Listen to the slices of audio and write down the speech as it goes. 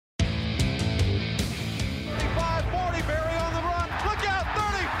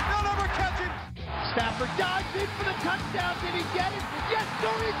dives in for the touchdown. Did he get it? Yes,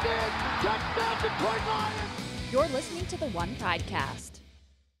 sir, he did. Touchdown, Detroit Lions. You're listening to the One Pridecast.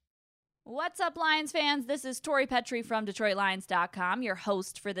 What's up, Lions fans? This is Tori Petrie from DetroitLions.com, your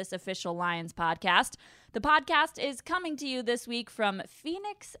host for this official Lions podcast. The podcast is coming to you this week from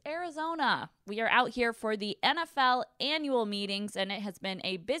Phoenix, Arizona. We are out here for the NFL annual meetings, and it has been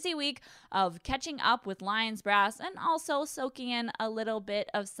a busy week of catching up with Lions brass and also soaking in a little bit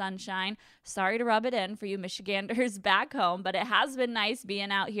of sunshine. Sorry to rub it in for you Michiganders back home, but it has been nice being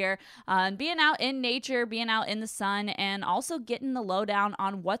out here and being out in nature, being out in the sun, and also getting the lowdown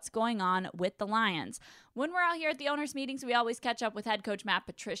on what's going on with the Lions. When we're out here at the owners' meetings, we always catch up with head coach Matt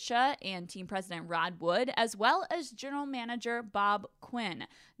Patricia and team president Rod Wood, as well as general manager Bob Quinn.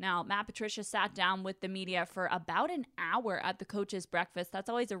 Now, Matt Patricia sat down with the media for about an hour at the coach's breakfast. That's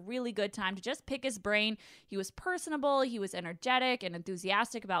always a really good time to just pick his brain. He was personable, he was energetic and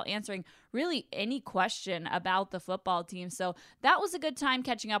enthusiastic about answering really any question about the football team. So that was a good time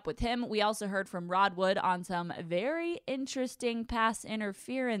catching up with him. We also heard from Rod Wood on some very interesting pass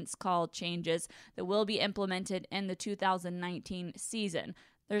interference call changes that will be implemented in the 2019 season.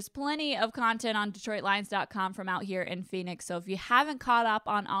 There's plenty of content on DetroitLions.com from out here in Phoenix, so if you haven't caught up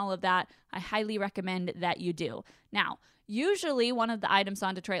on all of that, I highly recommend that you do. Now, usually one of the items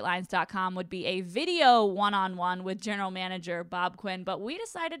on DetroitLions.com would be a video one-on-one with general manager Bob Quinn, but we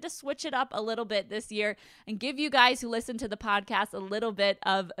decided to switch it up a little bit this year and give you guys who listen to the podcast a little bit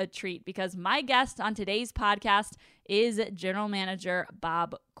of a treat, because my guest on today's podcast is general manager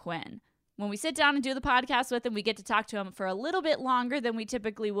Bob Quinn. When we sit down and do the podcast with him, we get to talk to him for a little bit longer than we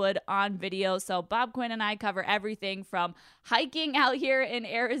typically would on video. So Bob Quinn and I cover everything from hiking out here in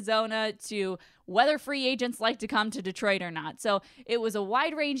Arizona to whether free agents like to come to Detroit or not. So it was a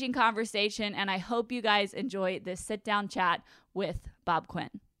wide-ranging conversation, and I hope you guys enjoy this sit-down chat with Bob Quinn.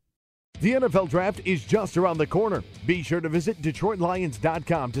 The NFL Draft is just around the corner. Be sure to visit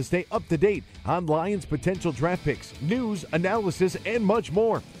DetroitLions.com to stay up to date on Lions' potential draft picks, news, analysis, and much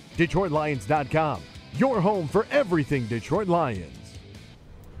more. DetroitLions.com, your home for everything Detroit Lions.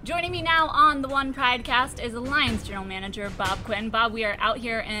 Joining me now on the One Pridecast is Lions General Manager Bob Quinn. Bob, we are out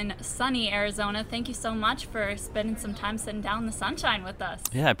here in sunny Arizona. Thank you so much for spending some time sitting down in the sunshine with us.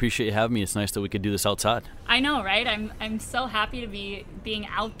 Yeah, I appreciate you having me. It's nice that we could do this outside. I know, right? I'm so happy to be being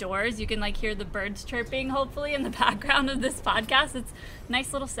outdoors. You can hear the birds chirping, hopefully, in the background of this podcast. It's a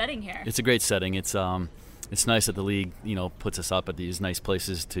nice little setting here. It's a great setting. It's nice that the league, puts us up at these nice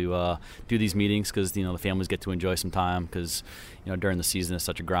places to do these meetings, because the families get to enjoy some time, because during the season it's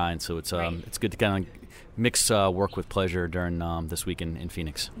such a grind. So it's right. It's good to kind of mix work with pleasure during this week in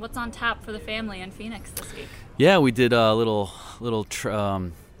Phoenix. What's on tap for the family in Phoenix this week? Yeah, we did a little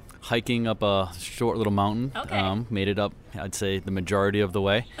hiking up a short little mountain. Okay. Made it up, I'd say, the majority of the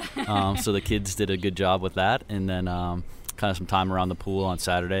way. So the kids did a good job with that, and then kind of some time around the pool on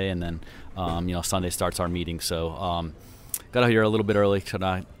Saturday, and then Sunday starts our meeting. So got out here a little bit early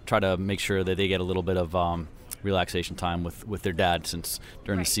to try to make sure that they get a little bit of relaxation time with their dad, since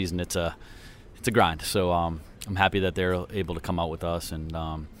during right. the season it's a grind. So I'm happy that they're able to come out with us,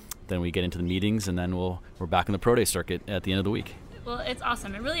 and then we get into the meetings, and then we're back in the pro day circuit at the end of the week. Well, it's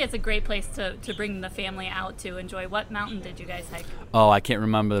awesome. It really is a great place to bring the family out to enjoy. What mountain did you guys hike? Oh, I can't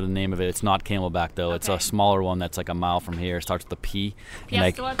remember the name of it. It's not Camelback, though. Okay. It's a smaller one that's like a mile from here. It starts with a P.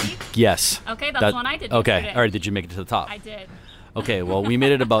 Piestewa Peak? Yes. Okay, that's the one I did Okay. yesterday. All right, did you make it to the top? I did. Okay, well, we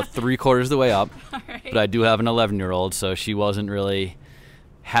made it about 3/4 of the way up. All right. But I do have an 11-year-old, so she wasn't really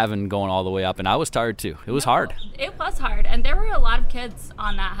having going all the way up, and I was tired too. It was hard. It was hard, and there were a lot of kids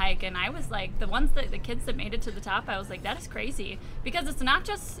on that hike, and I was like, the kids that made it to the top, I was like, that is crazy, because it's not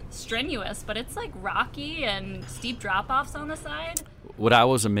just strenuous, but it's like rocky and steep drop-offs on the side. What I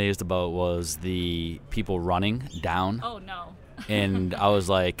was amazed about was the people running down. Oh no. And I was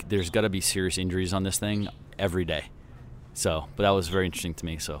like, there's got to be serious injuries on this thing every day. So, but that was very interesting to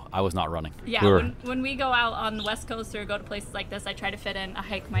me. So I was not running. Yeah, when we go out on the West Coast or go to places like this, I try to fit in a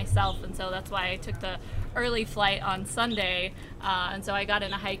hike myself, and so that's why I took the early flight on Sunday, and so I got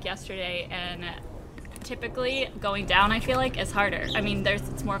in a hike yesterday, and typically going down, I feel like, is harder. I mean,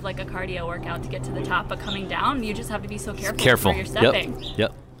 it's more of like a cardio workout to get to the top, but coming down, you just have to be so careful where you're stepping.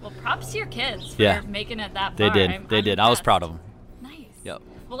 Yep. Well, props to your kids for making it that far. They did. I was proud of them. Nice. Yep.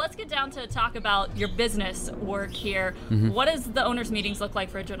 Well, let's get down to talk about your business work here. Mm-hmm. What does the owners' meetings look like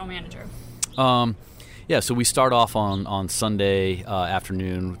for a general manager? So we start off on Sunday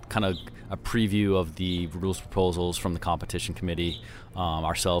afternoon, kind of a preview of the rules proposals from the competition committee.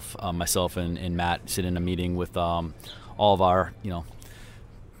 Myself and Matt sit in a meeting with all of our,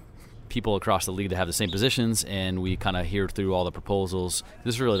 people across the league that have the same positions, and we kind of hear through all the proposals.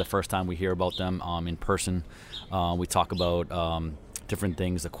 This is really the first time we hear about them in person. We talk about different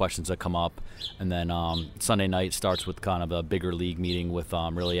things, the questions that come up, and then Sunday night starts with kind of a bigger league meeting with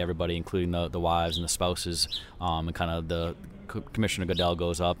really everybody, including the wives and the spouses, and kind of the Commissioner Goodell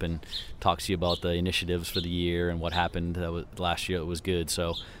goes up and talks to you about the initiatives for the year and what happened last year. It was good.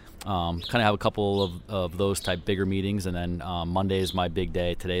 So kind of have a couple of those type bigger meetings, and then Monday is my big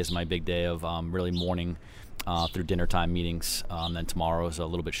day. Today is my big day of really morning through dinner time meetings. Then tomorrow is a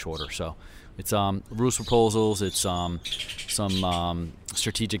little bit shorter. So it's rules proposals. It's some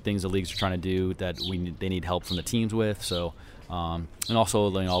strategic things the leagues are trying to do that they need help from the teams with. So and also, a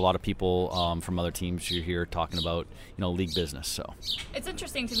lot of people from other teams you're here talking about, league business. So it's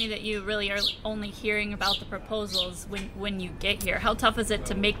interesting to me that you really are only hearing about the proposals when you get here. How tough is it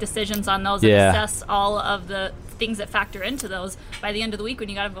to make decisions on those and assess all of the things that factor into those by the end of the week when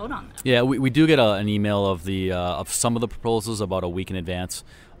you got to vote on them? Yeah, we do get an email of of some of the proposals about a week in advance.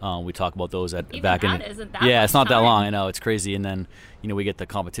 We talk about those isn't that it's not that long. I know, it's crazy. And then we get the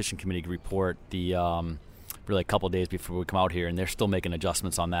competition committee report really a couple of days before we come out here, and they're still making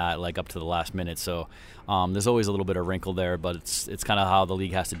adjustments on that, like up to the last minute. So there's always a little bit of wrinkle there, but it's kind of how the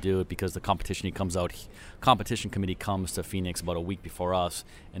league has to do it, because the competition committee comes to Phoenix about a week before us,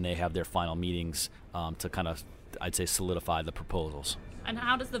 and they have their final meetings to kind of, I'd say, solidify the proposals. And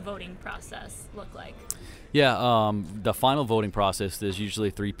how does the voting process look like? Yeah, the final voting process, there's usually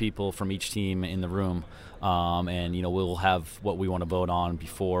 3 people from each team in the room, and we'll have what we want to vote on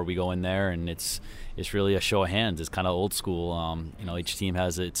before we go in there, and it's really a show of hands. It's kind of old school. Each team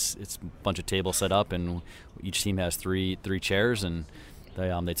has its bunch of tables set up, and each team has three chairs, and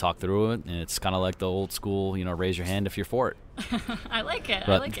they talk through it, and it's kind of like the old school. Raise your hand if you're for it. I like it.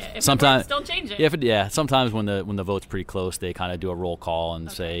 But If sometimes it works, don't change it. Sometimes when the vote's pretty close, they kind of do a roll call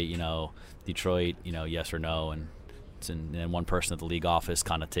and say, Detroit, yes or no, and then one person at the league office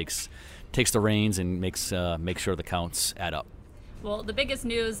kind of takes the reins and makes sure the counts add up. Well, the biggest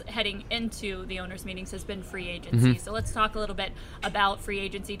news heading into the owners' meetings has been free agency. So let's talk a little bit about free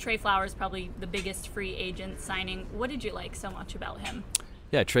agency. Trey Flowers, probably the biggest free agent signing. What did you like so much about him?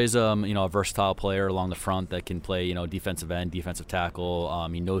 Yeah, Trey's a versatile player along the front that can play defensive end, defensive tackle.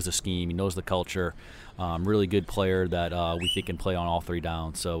 He knows the scheme, he knows the culture. Really good player that we think can play on all 3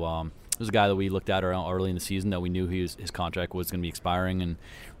 downs. So this is a guy that we looked at early in the season that we knew his contract was going to be expiring, and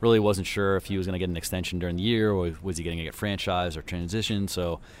really wasn't sure if he was going to get an extension during the year, or was he going to get franchised or transitioned.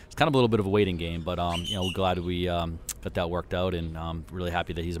 So it's kind of a little bit of a waiting game, but we're glad we got that worked out, and really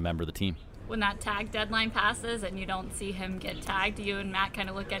happy that he's a member of the team. When that tag deadline passes and you don't see him get tagged, you and Matt kind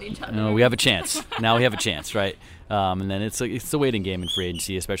of look at each other. No, we have a chance. Now we have a chance, right? And then it's a waiting game in free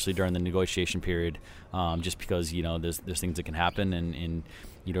agency, especially during the negotiation period, just because there's things that can happen, and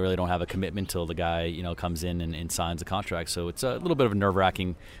you really don't have a commitment till the guy comes in and signs a contract. So it's a little bit of a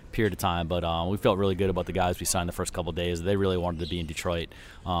nerve-wracking period of time, but we felt really good about the guys we signed the first couple of days. They really wanted to be in Detroit.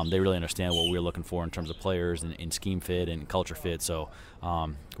 They really understand what we were looking for in terms of players and scheme fit and culture fit. So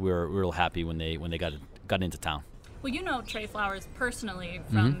we were real happy when they got into town. Well, Trey Flowers personally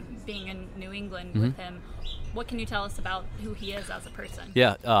from being in New England with him. What can you tell us about who he is as a person?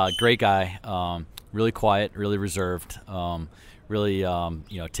 Yeah, great guy. Really quiet, really reserved. Really,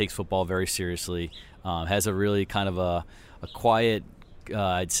 takes football very seriously. Has a really kind of a quiet,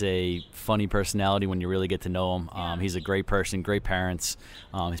 I'd say, funny personality when you really get to know him. He's a great person, great parents.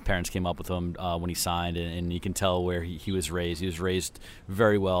 His parents came up with him when he signed, and you can tell where he was raised. He was raised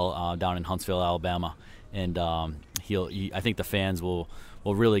very well down in Huntsville, Alabama, and I think the fans will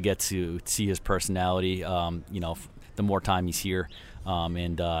really get to see his personality. The more time he's here,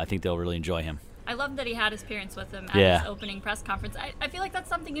 and I think they'll really enjoy him. I love that he had his parents with him at his opening press conference. I feel like that's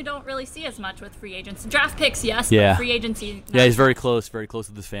something you don't really see as much with free agents. Draft picks, yes, but free agency. Yeah, he's very close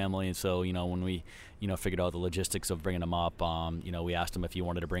with his family. And so, when we, figured out the logistics of bringing him up, we asked him if he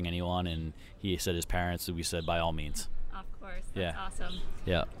wanted to bring anyone, and he said his parents, so we said by all means. Of course. That's awesome.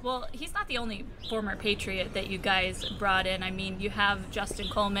 Yeah. Well, he's not the only former Patriot that you guys brought in. I mean, you have Justin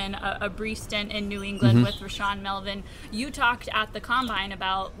Coleman, a brief stint in New England with Rashaan Melvin. You talked at the Combine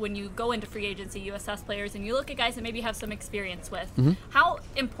about when you go into free agency, you assess players and you look at guys that maybe have some experience with. How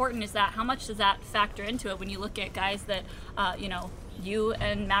important is that? How much does that factor into it when you look at guys that, you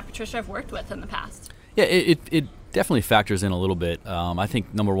and Matt Patricia have worked with in the past? Yeah, it definitely factors in a little bit. I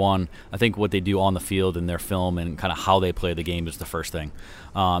think, number one, what they do on the field in their film and kind of how they play the game is the first thing.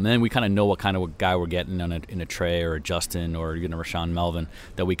 And then we kind of know what kind of guy we're getting in a Trey or a Justin or even a Rashaan Melvin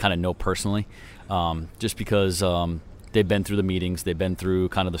that we kind of know personally. Just because, they've been through the meetings, they've been through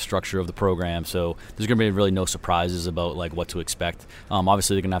kind of the structure of the program, so there's going to be really no surprises about like what to expect.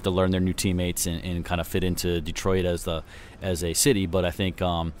 Obviously, they're going to have to learn their new teammates and kind of fit into Detroit as a city, but I think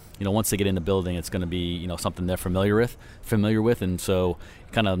once they get in the building, it's going to be something they're familiar with, and so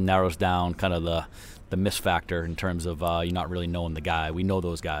it kind of narrows down kind of the miss factor in terms of you not really knowing the guy. We know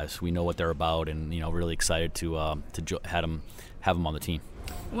those guys, we know what they're about, and really excited to have them on the team.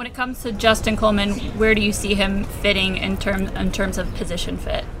 When it comes to Justin Coleman, where do you see him fitting in terms of position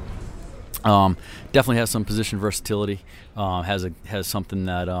fit? Definitely has some position versatility. Has something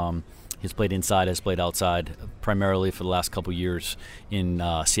that he's played inside, has played outside. Primarily for the last couple years in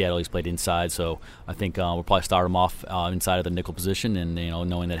Seattle, he's played inside. So I think we'll probably start him off inside of the nickel position, and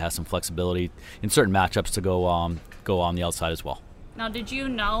knowing that it has some flexibility in certain matchups to go on the outside as well. Now, did you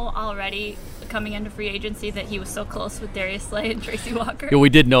know already coming into free agency that he was so close with Darius Slay and Tracy Walker? Yeah, we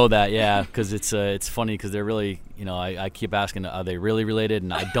did know that, yeah, because it's funny because they're really, I keep asking, are they really related?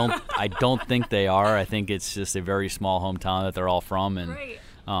 And I don't think they are. I think it's just a very small hometown that they're all from, and right.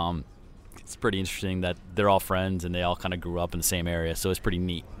 It's pretty interesting that they're all friends and they all kind of grew up in the same area, so it's pretty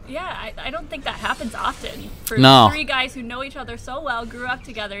neat. Yeah, I don't think that happens often. For three guys who know each other so well, grew up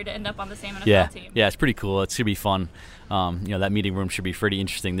together, to end up on the same NFL team. Yeah, it's pretty cool. It should be fun. That meeting room should be pretty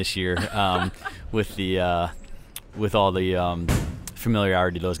interesting this year with all the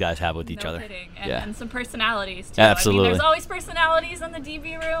familiarity those guys have with each other. Kidding. And some personalities, too. Absolutely. I mean, there's always personalities in the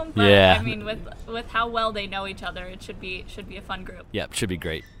DB room, but I mean, with how well they know each other, it should be a fun group. Yeah, it should be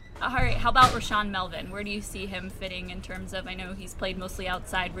great. All right, how about Rashaan Melvin? Where do you see him fitting in terms of, I know he's played mostly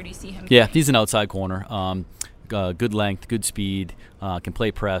outside, where do you see him fitting? He's an outside corner. Good length, good speed, can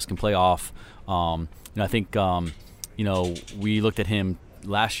play press, can play off. I think, we looked at him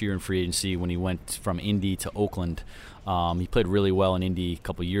last year in free agency when he went from Indy to Oakland. He played really well in Indy a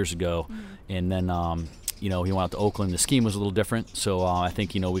couple years ago, and then he went out to Oakland. The scheme was a little different, so I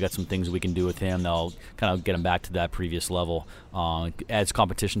think we got some things we can do with him that'll kind of get him back to that previous level. Adds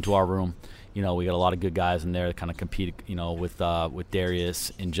competition to our room. We got a lot of good guys in there that kind of compete, with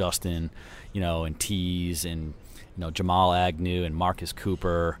Darius and Justin, and Tease and Jamal Agnew and Marcus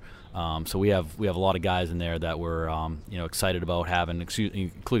Cooper. So we have a lot of guys in there that we're excited about having,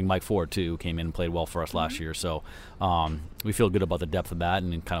 including Mike Ford too, who came in and played well for us last year. So we feel good about the depth of that,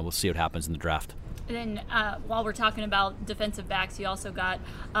 and kind of we'll see what happens in the draft. And then while we're talking about defensive backs, you also got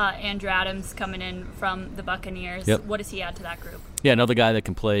Andrew Adams coming in from the Buccaneers. Yep. What does he add to that group? Yeah, another guy that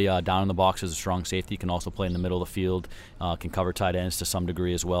can play down in the box as a strong safety, can also play in the middle of the field, can cover tight ends to some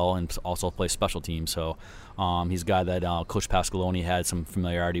degree as well, and also play special teams. So he's a guy that Coach Pasqualoni had some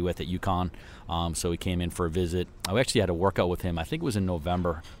familiarity with at UConn. So he came in for a visit. I actually had a workout with him. I think it was in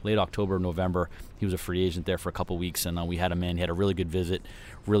November, late October, November. He was a free agent there for a couple weeks, and we had him in. He had a really good visit,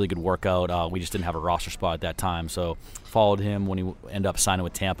 really good workout. We just didn't have a roster spot at that time, so followed him when he ended up signing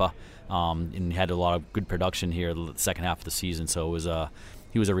with Tampa, and had a lot of good production here the second half of the season. So it was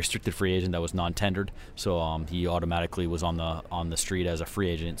he was a restricted free agent that was non-tendered, so he automatically was on the street as a free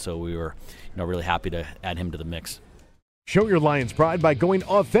agent. So we were really happy to add him to the mix. Show your Lions pride by going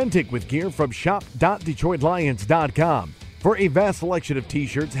authentic with gear from shop.detroitlions.com. For a vast selection of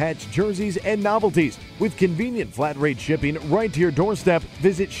t-shirts, hats, jerseys, and novelties with convenient flat rate shipping right to your doorstep,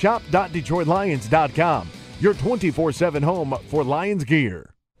 visit shop.detroitlions.com. Your 24/7 home for Lions gear.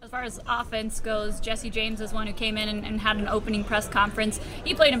 As far as offense goes, Jesse James is one who came in and had an opening press conference.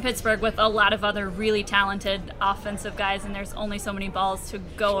 He played in Pittsburgh with a lot of other really talented offensive guys, and there's only so many balls to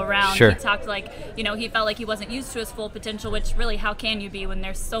go around. Sure. He talked he felt like he wasn't used to his full potential, which really, how can you be when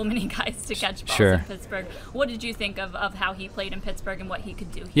there's so many guys to catch balls in Pittsburgh? What did you think of how he played in Pittsburgh and what he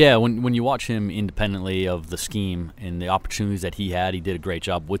could do here? Yeah, when you watch him independently of the scheme and the opportunities that he had, he did a great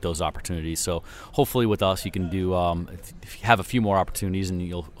job with those opportunities. So hopefully with us, you can do have a few more opportunities, and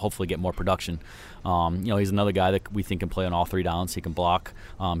you'll hopefully get more production. He's another guy that we think can play on all three downs. He can block,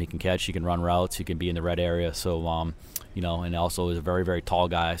 he can catch, he can run routes, he can be in the red area. So, and also is a very, very tall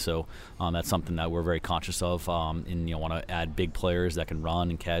guy. So that's something that we're very conscious of, and want to add big players that can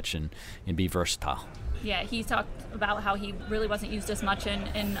run and catch and be versatile. Yeah, he talked about how he really wasn't used as much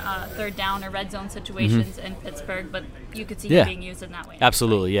in third down or red zone situations in Pittsburgh, but you could see him being used in that way.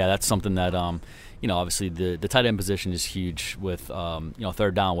 Absolutely, yeah. That's something that, obviously the tight end position is huge with,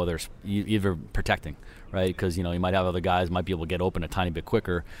 third down, whether it's either protecting, right? Because, you might have other guys might be able to get open a tiny bit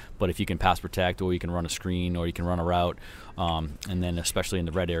quicker, but if you can pass protect, or you can run a screen, or you can run a route, and then especially in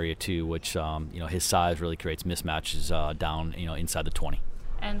the red area too, which, his size really creates mismatches down, inside the 20.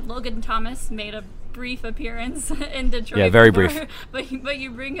 And Logan Thomas made a brief appearance in Detroit. Yeah, very brief. But you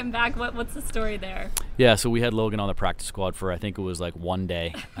bring him back. What's the story there? Yeah, so we had Logan on the practice squad for, I think it was like one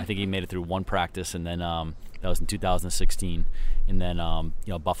day. I think he made it through one practice, and then That was in 2016. And then,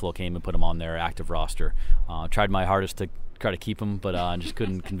 Buffalo came and put him on their active roster. Tried my hardest to try to keep him, but just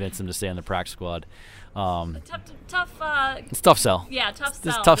couldn't convince him to stay on the practice squad. It's tough sell. Yeah, tough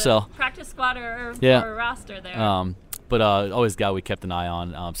sell. It's tough sell. Practice squad or roster there. But always a guy we kept an eye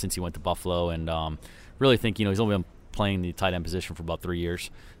on since he went to Buffalo, and really think he's only been playing the tight end position for about 3 years,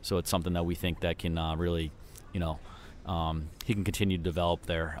 so it's something that we think that can really, he can continue to develop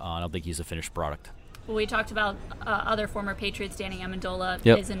there. I don't think he's a finished product. Well, we talked about other former Patriots. Danny Amendola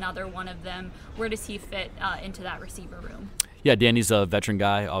is another one of them. Where does he fit into that receiver room? Yeah, Danny's a veteran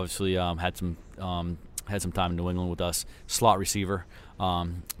guy. Obviously, had some time in New England with us. Slot receiver,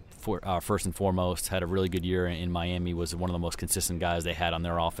 first and foremost. Had a really good year in Miami. Was one of the most consistent guys they had on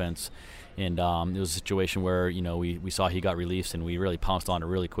their offense. And it was a situation where we saw he got released, and we really pounced on it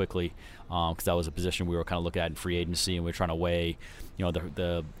really quickly because that was a position we were kind of looking at in free agency, and we were trying to weigh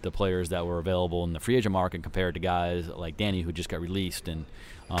the players that were available in the free agent market compared to guys like Danny who just got released. And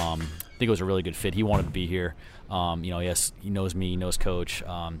I think it was a really good fit. He wanted to be here. He knows me, he knows Coach.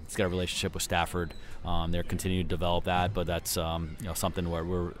 He's got a relationship with Stafford. They're continuing to develop that, but that's something where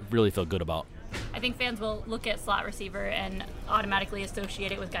we really feel good about. I think fans will look at slot receiver and automatically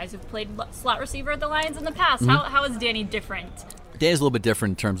associate it with guys who've played slot receiver at the Lions in the past. Mm-hmm. How is Danny different? Danny's a little bit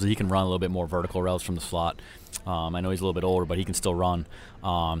different in terms of he can run a little bit more vertical routes from the slot. I know he's a little bit older, but he can still run.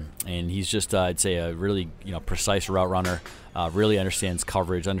 And he's just, I'd say, a really precise route runner. Really understands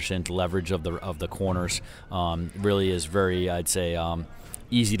coverage, understands leverage of the corners. Really is very, I'd say,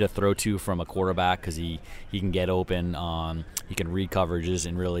 easy to throw to from a quarterback because he can get open. He can read coverages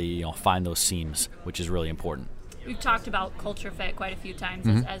and really find those seams, which is really important. We've talked about culture fit quite a few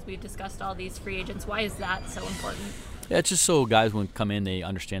times as we've discussed all these free agents. Why is that so important? Yeah, it's just so guys, when come in, they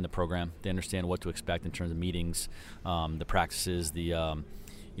understand the program. They understand what to expect in terms of meetings, the practices, the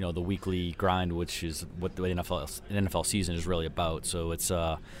weekly grind, which is what the NFL season is really about. So it's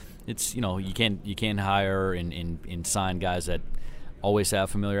you can't hire and sign guys that always have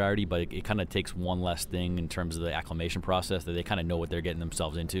familiarity, but it kind of takes one less thing in terms of the acclimation process, that they kind of know what they're getting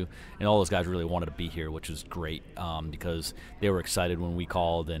themselves into. And all those guys really wanted to be here, which was great because they were excited when we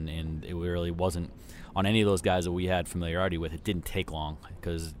called, and it really wasn't on any of those guys that we had familiarity with. It didn't take long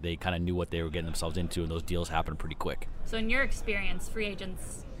because they kind of knew what they were getting themselves into, and those deals happened pretty quick. So in your experience, free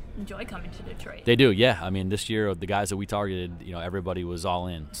agents enjoy coming to Detroit? They do, yeah. I mean, this year, the guys that we targeted, everybody was all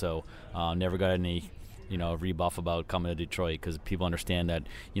in. So never got any rebuff about coming to Detroit because people understand that,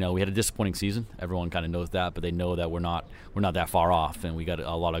 we had a disappointing season. Everyone kind of knows that, but they know that we're not that far off, and we got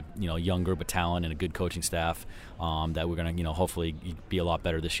a lot of, young group of talent and a good coaching staff that we're going to, hopefully be a lot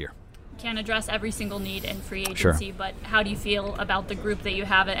better this year. Can't address every single need in free agency, sure. But how do you feel about the group that you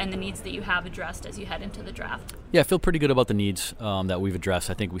have and the needs that you have addressed as you head into the draft? Yeah, I feel pretty good about the needs that we've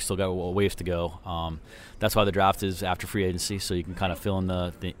addressed. I think we still got a ways to go. That's why the draft is after free agency, so you can kind of fill in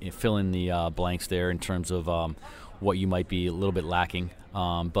the blanks there in terms of what you might be a little bit lacking.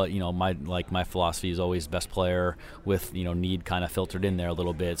 But my philosophy is always best player with need kind of filtered in there a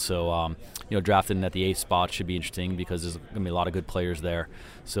little bit. So drafting at the 8th spot should be interesting because there's going to be a lot of good players there.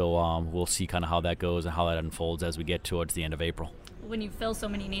 So we'll see kind of how that goes and how that unfolds as we get towards the end of April. When you fill so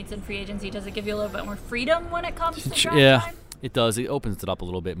many needs in free agency, does it give you a little bit more freedom when it comes to draft time? It does. It opens it up a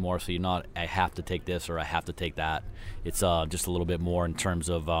little bit more, so you're not, I have to take this or I have to take that. It's just a little bit more in terms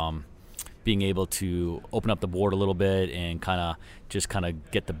of being able to open up the board a little bit and kind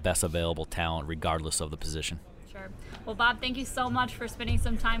of get the best available talent regardless of the position. Sure. Well, Bob, thank you so much for spending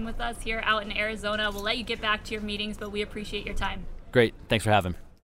some time with us here out in Arizona. We'll let you get back to your meetings, but we appreciate your time. Great. Thanks for having me.